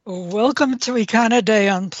Welcome to Day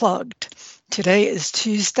Unplugged. Today is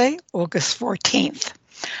Tuesday, August 14th.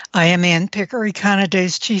 I am Ann Picker,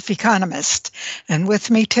 Day's chief economist, and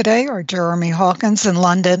with me today are Jeremy Hawkins in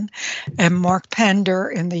London and Mark Pender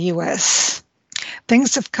in the U.S.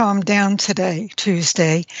 Things have calmed down today,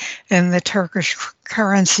 Tuesday, in the Turkish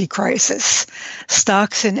currency crisis.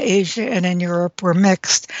 Stocks in Asia and in Europe were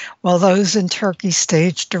mixed, while those in Turkey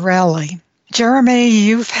staged a rally. Jeremy,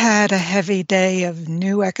 you've had a heavy day of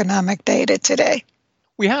new economic data today.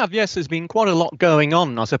 We have, yes. There's been quite a lot going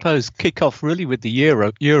on. I suppose kick off really with the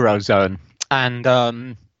Eurozone.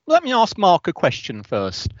 And let me ask Mark a question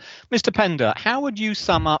first. Mr. Pender, how would you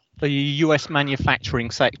sum up the US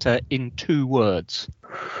manufacturing sector in 2 words?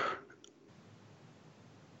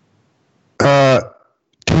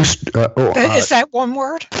 Is that one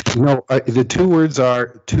word? No, the 2 words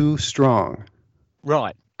are too strong.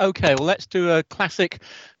 Right. Okay, well, let's do a classic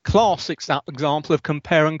example of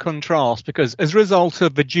compare and contrast, because as a result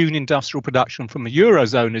of the June industrial production from the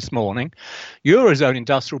Eurozone this morning, Eurozone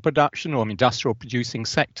industrial production, or industrial producing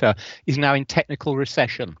sector, is now in technical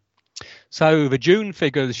recession. So the June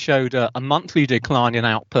figures showed a monthly decline in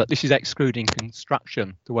output. This is excluding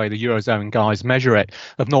construction, the way the Eurozone guys measure it,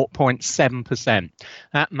 of 0.7%.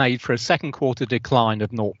 That made for a second quarter decline of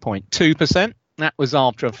 0.2%. That was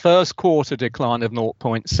after a first quarter decline of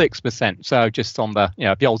 0.6%. So just on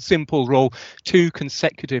the old simple rule, 2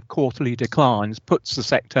 consecutive quarterly declines puts the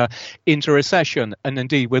sector into recession. And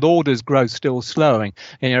indeed, with orders growth still slowing,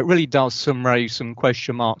 it really does raise some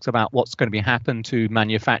question marks about what's going to be happen to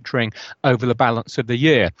manufacturing over the balance of the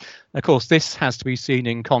year. Of course, this has to be seen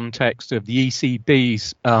in context of the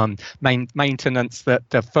ECB's maintenance that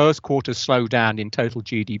the first quarter slowdown in total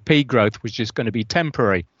GDP growth was just going to be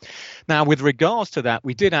temporary. Now, with regards to that,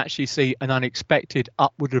 we did actually see an unexpected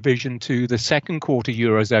upward revision to the second quarter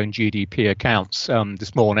Eurozone GDP accounts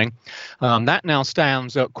this morning. That now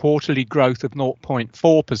stands at quarterly growth of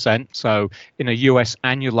 0.4%. So in a US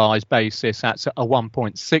annualized basis, that's a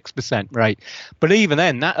 1.6% rate. But even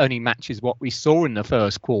then, that only matches what we saw in the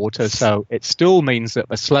first quarter. So it still means that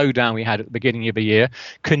the slowdown we had at the beginning of the year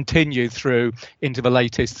continued through into the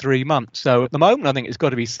latest 3 months. So at the moment, I think it's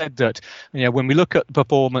got to be said that when we look at the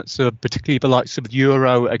performance of particularly the likes of the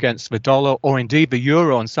euro against the dollar, or indeed the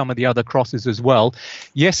euro on some of the other crosses as well,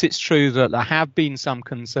 yes, it's true that there have been some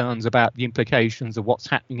concerns about the implications of what's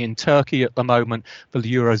happening in Turkey at the moment for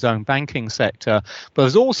the Eurozone banking sector. But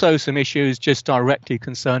there's also some issues just directly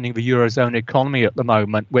concerning the Eurozone economy at the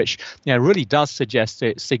moment, which really does suggest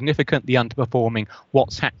it's significantly underperforming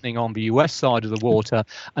what's happening on the US side of the water,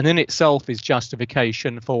 and in itself is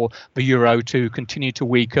justification for the euro to continue to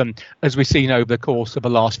weaken as we've seen over the course of the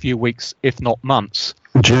last few weeks, if not months.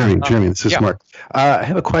 Jeremy, this is Mark. I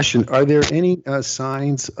have a question. Are there any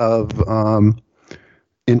signs of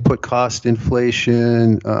input cost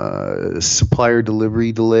inflation, supplier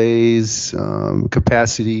delivery delays,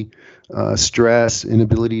 capacity stress,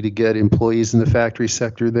 inability to get employees in the factory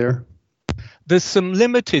sector there? There's some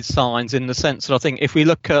limited signs in the sense that I think if we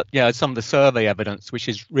look at some of the survey evidence, which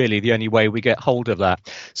is really the only way we get hold of that.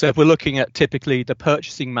 So if we're looking at typically the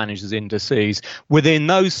purchasing managers indices, within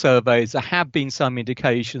those surveys, there have been some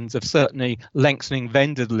indications of certainly lengthening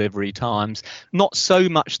vendor delivery times. Not so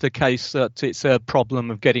much the case that it's a problem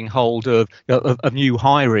of getting hold of new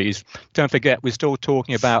hirees. Don't forget, we're still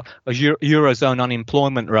talking about a Eurozone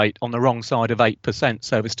unemployment rate on the wrong side of 8%.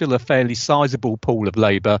 So there's still a fairly sizable pool of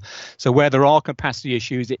labour. So where there are capacity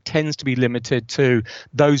issues, it tends to be limited to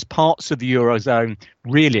those parts of the Eurozone.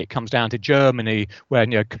 Really, it comes down to Germany, where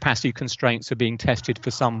capacity constraints are being tested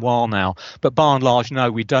for some while now. But by and large,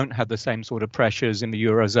 no, we don't have the same sort of pressures in the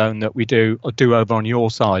Eurozone that we do over on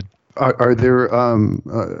your side. Are there?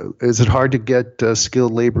 Is it hard to get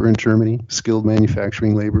skilled labor in Germany? Skilled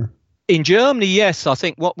manufacturing labor? In Germany, yes, I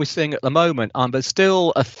think what we're seeing at the moment, there's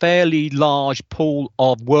still a fairly large pool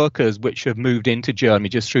of workers which have moved into Germany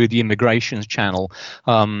just through the immigration channel.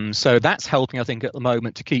 So that's helping, I think, at the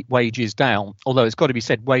moment to keep wages down. Although it's got to be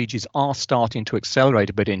said, wages are starting to accelerate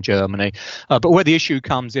a bit in Germany. But where the issue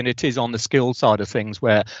comes in, it is on the skill side of things,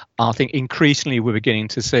 where I think increasingly we're beginning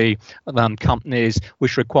to see companies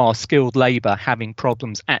which require skilled labour having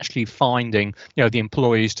problems actually finding the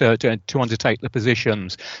employees to undertake the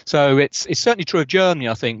positions. So it's certainly true of Germany,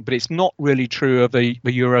 I think, but it's not really true of the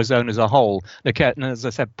Eurozone as a whole. And as I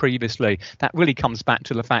said previously, that really comes back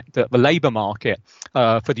to the fact that the labour market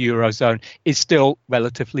for the Eurozone is still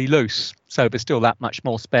relatively loose. So there's still that much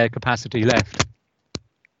more spare capacity left.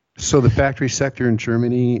 So the factory sector in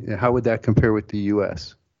Germany, how would that compare with the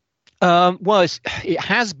US? Well, it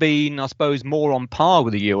has been, I suppose, more on par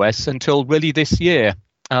with the US until really this year.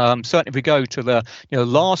 Certainly, if we go to the,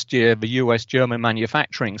 last year, the US German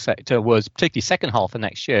manufacturing sector was, particularly second half of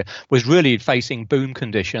next year, was really facing boom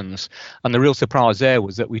conditions. And the real surprise there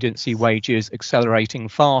was that we didn't see wages accelerating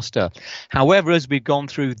faster. However, as we've gone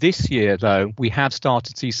through this year, though, we have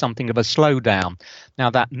started to see something of a slowdown. Now,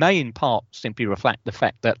 that may in part simply reflect the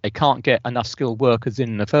fact that they can't get enough skilled workers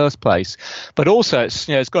in the first place. But also,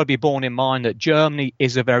 it's got to be borne in mind that Germany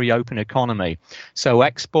is a very open economy. So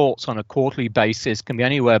exports on a quarterly basis can be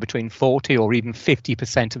anywhere between 40 or even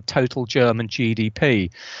 50% of total German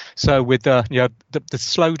GDP. So with the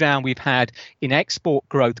slowdown we've had in export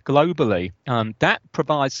growth globally, that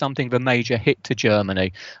provides something of a major hit to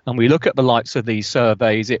Germany. And we look at the likes of these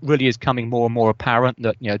surveys, it really is coming more and more apparent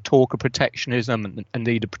that talk of protectionism and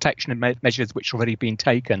the protection measures which have already been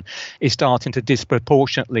taken is starting to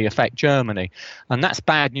disproportionately affect Germany. And that's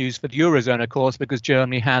bad news for the Eurozone, of course, because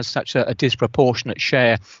Germany has such a disproportionate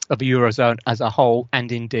share of the Eurozone as a whole,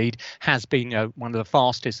 and indeed has been one of the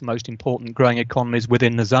fastest, most important growing economies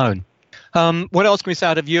within the zone. What else can we say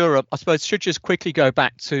out of Europe? I suppose should just quickly go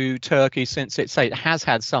back to Turkey, since it has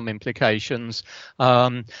had some implications.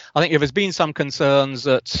 I think there's been some concerns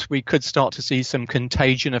that we could start to see some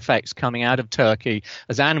contagion effects coming out of Turkey.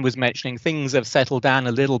 As Anne was mentioning, things have settled down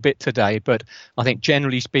a little bit today, but I think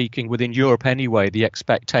generally speaking, within Europe anyway, the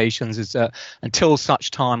expectations is that until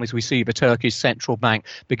such time as we see the Turkish central bank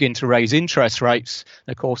begin to raise interest rates,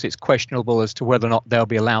 and of course it's questionable as to whether or not they'll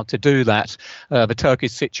be allowed to do that, the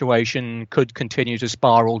Turkish situation could continue to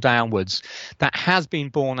spiral downwards. That has been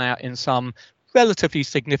borne out in some relatively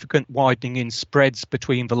significant widening in spreads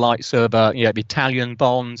between the likes of Italian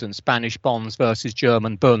bonds and Spanish bonds versus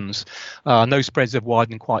German bonds. Those spreads have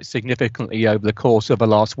widened quite significantly over the course of the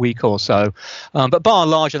last week or so. But by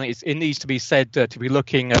and large, I think it needs to be said to be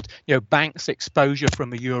looking at banks' exposure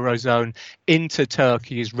from the Eurozone into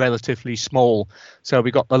Turkey is relatively small. So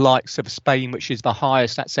we've got the likes of Spain, which is the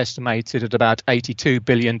highest, that's estimated at about $82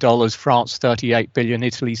 billion, France 38 billion,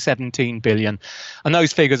 Italy 17 billion. And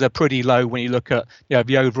those figures are pretty low when you look at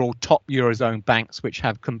the overall top Eurozone banks, which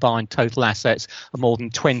have combined total assets of more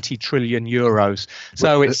than 20 trillion euros.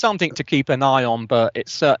 So it's something to keep an eye on, but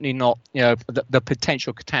it's certainly not the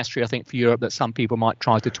potential catastrophe, I think, for Europe that some people might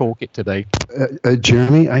try to talk it to be.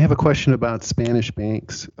 Jeremy, I have a question about Spanish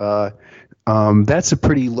banks. That's a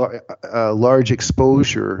pretty large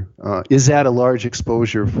exposure. Is that a large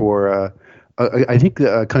exposure for I think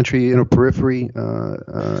a country in a periphery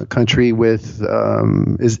country with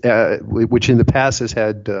which in the past has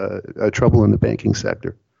had trouble in the banking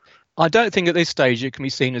sector? I don't think at this stage it can be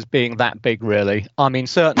seen as being that big, really. I mean,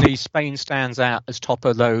 certainly Spain stands out as top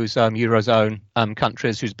of those Eurozone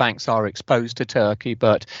countries whose banks are exposed to Turkey.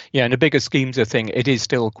 But, in the bigger schemes of things, it is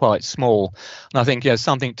still quite small. And I think,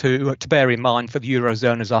 something to bear in mind for the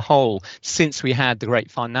Eurozone as a whole, since we had the great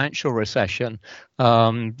financial recession,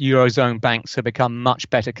 Eurozone banks have become much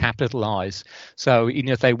better capitalized. So even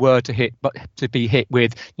if they were to be hit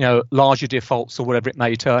with, larger defaults or whatever it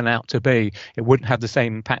may turn out to be, it wouldn't have the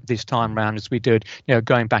same impact this time round as we did,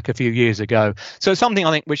 going back a few years ago. So it's something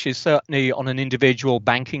I think which is certainly on an individual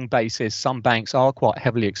banking basis. Some banks are quite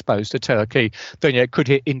heavily exposed to Turkey. Then it could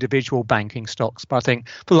hit individual banking stocks. But I think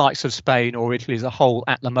for the likes of Spain or Italy as a whole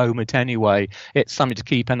at the moment anyway, it's something to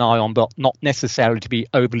keep an eye on, but not necessarily to be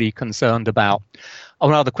overly concerned about.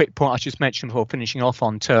 Another quick point I just mentioned before finishing off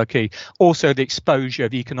on Turkey, also the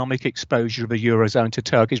economic exposure of the Eurozone to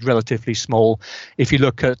Turkey is relatively small. If you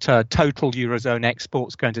look at total Eurozone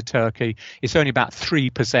exports going to Turkey, it's only about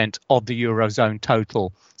 3% of the Eurozone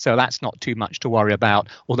total. So that's not too much to worry about.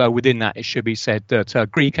 Although within that, it should be said that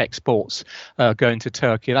Greek exports going to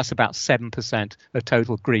Turkey, that's about 7% of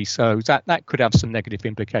total Greece. So that could have some negative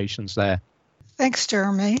implications there. Thanks,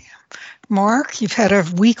 Jeremy. Mark, you've had a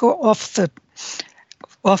week off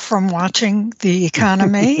from watching the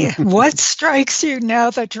economy. What strikes you now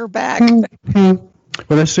that you're back? Well,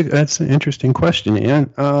 that's an interesting question,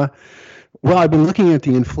 Anne. Well, I've been looking at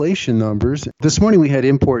the inflation numbers. This morning we had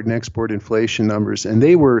import and export inflation numbers, and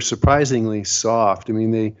they were surprisingly soft. I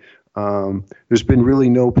mean, there's been really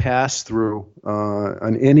no pass-through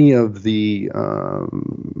on any of the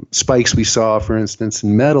spikes we saw, for instance,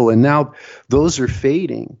 in metal, and now those are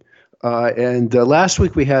fading. And last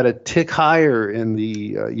week we had a tick higher in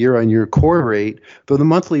the year-on-year core rate, though the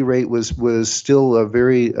monthly rate was still a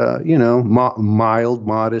very mild,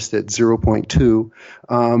 modest at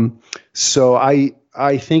 0.2. So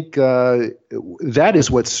I think that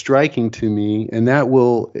is what's striking to me, and that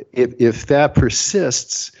will, if that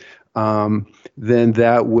persists, then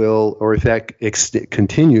that will, or if that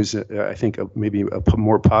continues, I think maybe a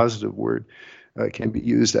more positive word. can be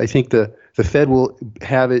used. I think the Fed will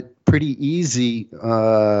have it pretty easy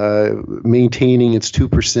maintaining its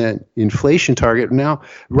 2% inflation target.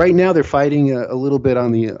 Right now, they're fighting a little bit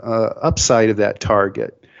on the upside of that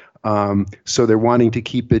target. So they're wanting to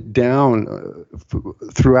keep it down.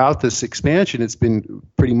 Throughout this expansion, it's been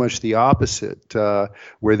pretty much the opposite,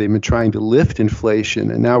 where they've been trying to lift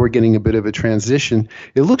inflation, and now we're getting a bit of a transition.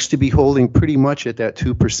 It looks to be holding pretty much at that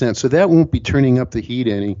 2%, so that won't be turning up the heat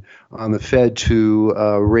any on the Fed to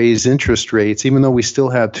raise interest rates, even though we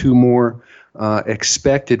still have two more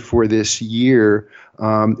expected for this year.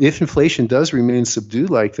 If inflation does remain subdued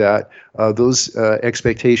like that, those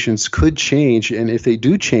expectations could change. And if they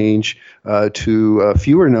do change to a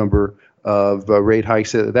fewer number of rate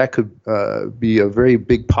hikes, that could be a very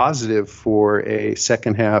big positive for a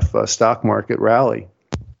second half stock market rally.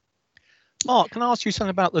 Mark, can I ask you something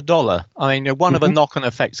about the dollar? I mean, one of the knock-on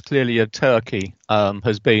effects clearly of Turkey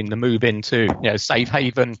has been the move into safe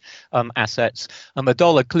haven assets, and the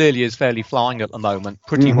dollar clearly is fairly flying at the moment,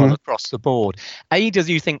 pretty well across the board. A, does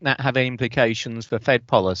you think that have implications for Fed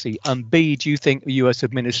policy? And B, do you think the US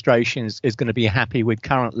administration is going to be happy with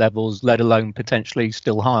current levels, let alone potentially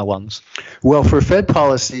still higher ones? Well, for Fed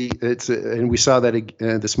policy, and we saw that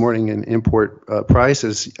this morning in import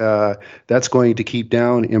prices, that's going to keep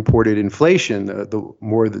down imported inflation.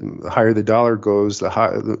 The higher the dollar goes,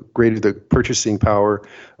 the greater the purchasing power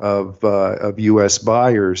of U.S.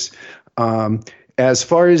 buyers. As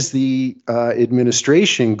far as the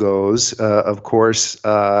administration goes, of course,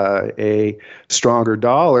 a stronger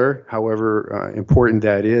dollar, however important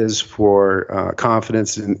that is for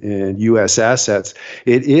confidence in U.S. assets,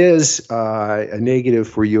 it is a negative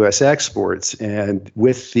for U.S. exports. And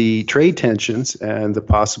with the trade tensions and the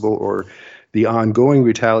possible or the ongoing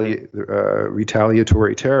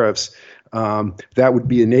retaliatory tariffs, that would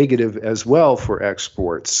be a negative as well for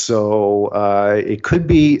exports. So it could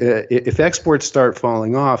be, if exports start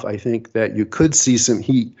falling off, I think that you could see some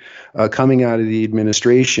heat coming out of the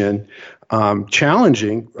administration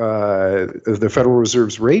challenging the Federal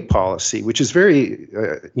Reserve's rate policy, which is very,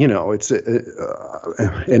 it's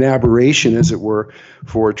an aberration, as it were,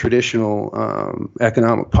 for traditional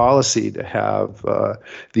economic policy to have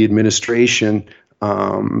the administration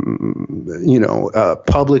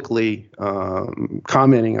publicly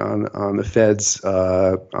commenting on the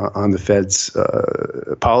Fed's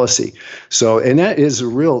policy. So, and that is a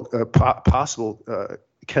real possible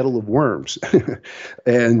kettle of worms,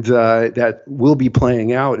 and that will be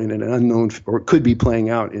playing out in an unknown, or could be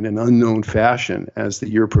playing out in an unknown fashion as the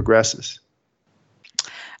year progresses.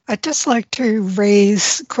 I'd just like to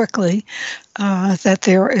raise quickly that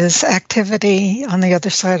there is activity on the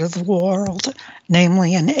other side of the world,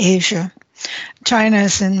 namely in Asia. China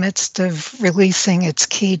is in the midst of releasing its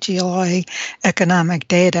key July economic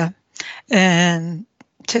data. And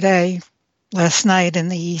today, last night in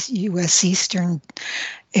the U.S. Eastern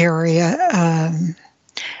area,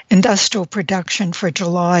 industrial production for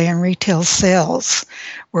July and retail sales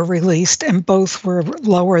were released, and both were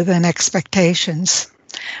lower than expectations.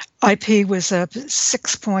 IP was up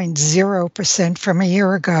 6.0% from a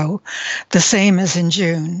year ago, the same as in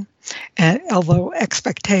June, although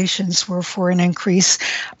expectations were for an increase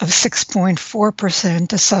of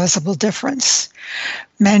 6.4%, a sizable difference.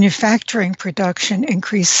 Manufacturing production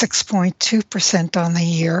increased 6.2% on the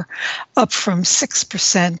year, up from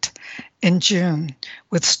 6% in June,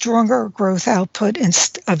 with stronger growth output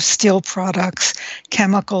of steel products,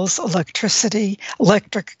 chemicals, electric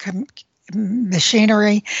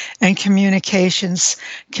machinery, and communications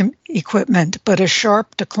equipment, but a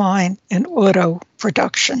sharp decline in auto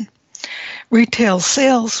production. Retail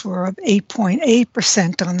sales were up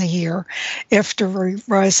 8.8% on the year, after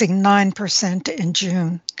rising 9% in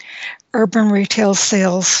June. Urban retail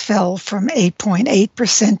sales fell from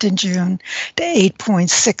 8.8% in June to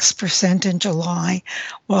 8.6% in July,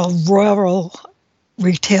 while rural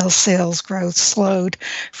retail sales growth slowed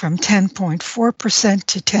from 10.4%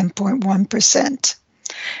 to 10.1%.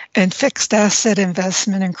 And fixed asset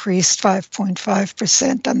investment increased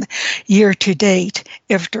 5.5% on the year to date,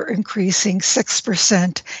 after increasing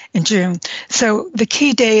 6% in June. So the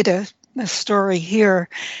key data, the story here,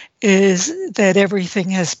 is that everything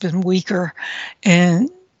has been weaker in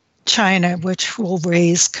China, which will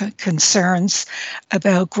raise concerns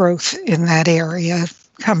about growth in that area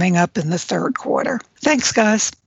coming up in the third quarter. Thanks, guys.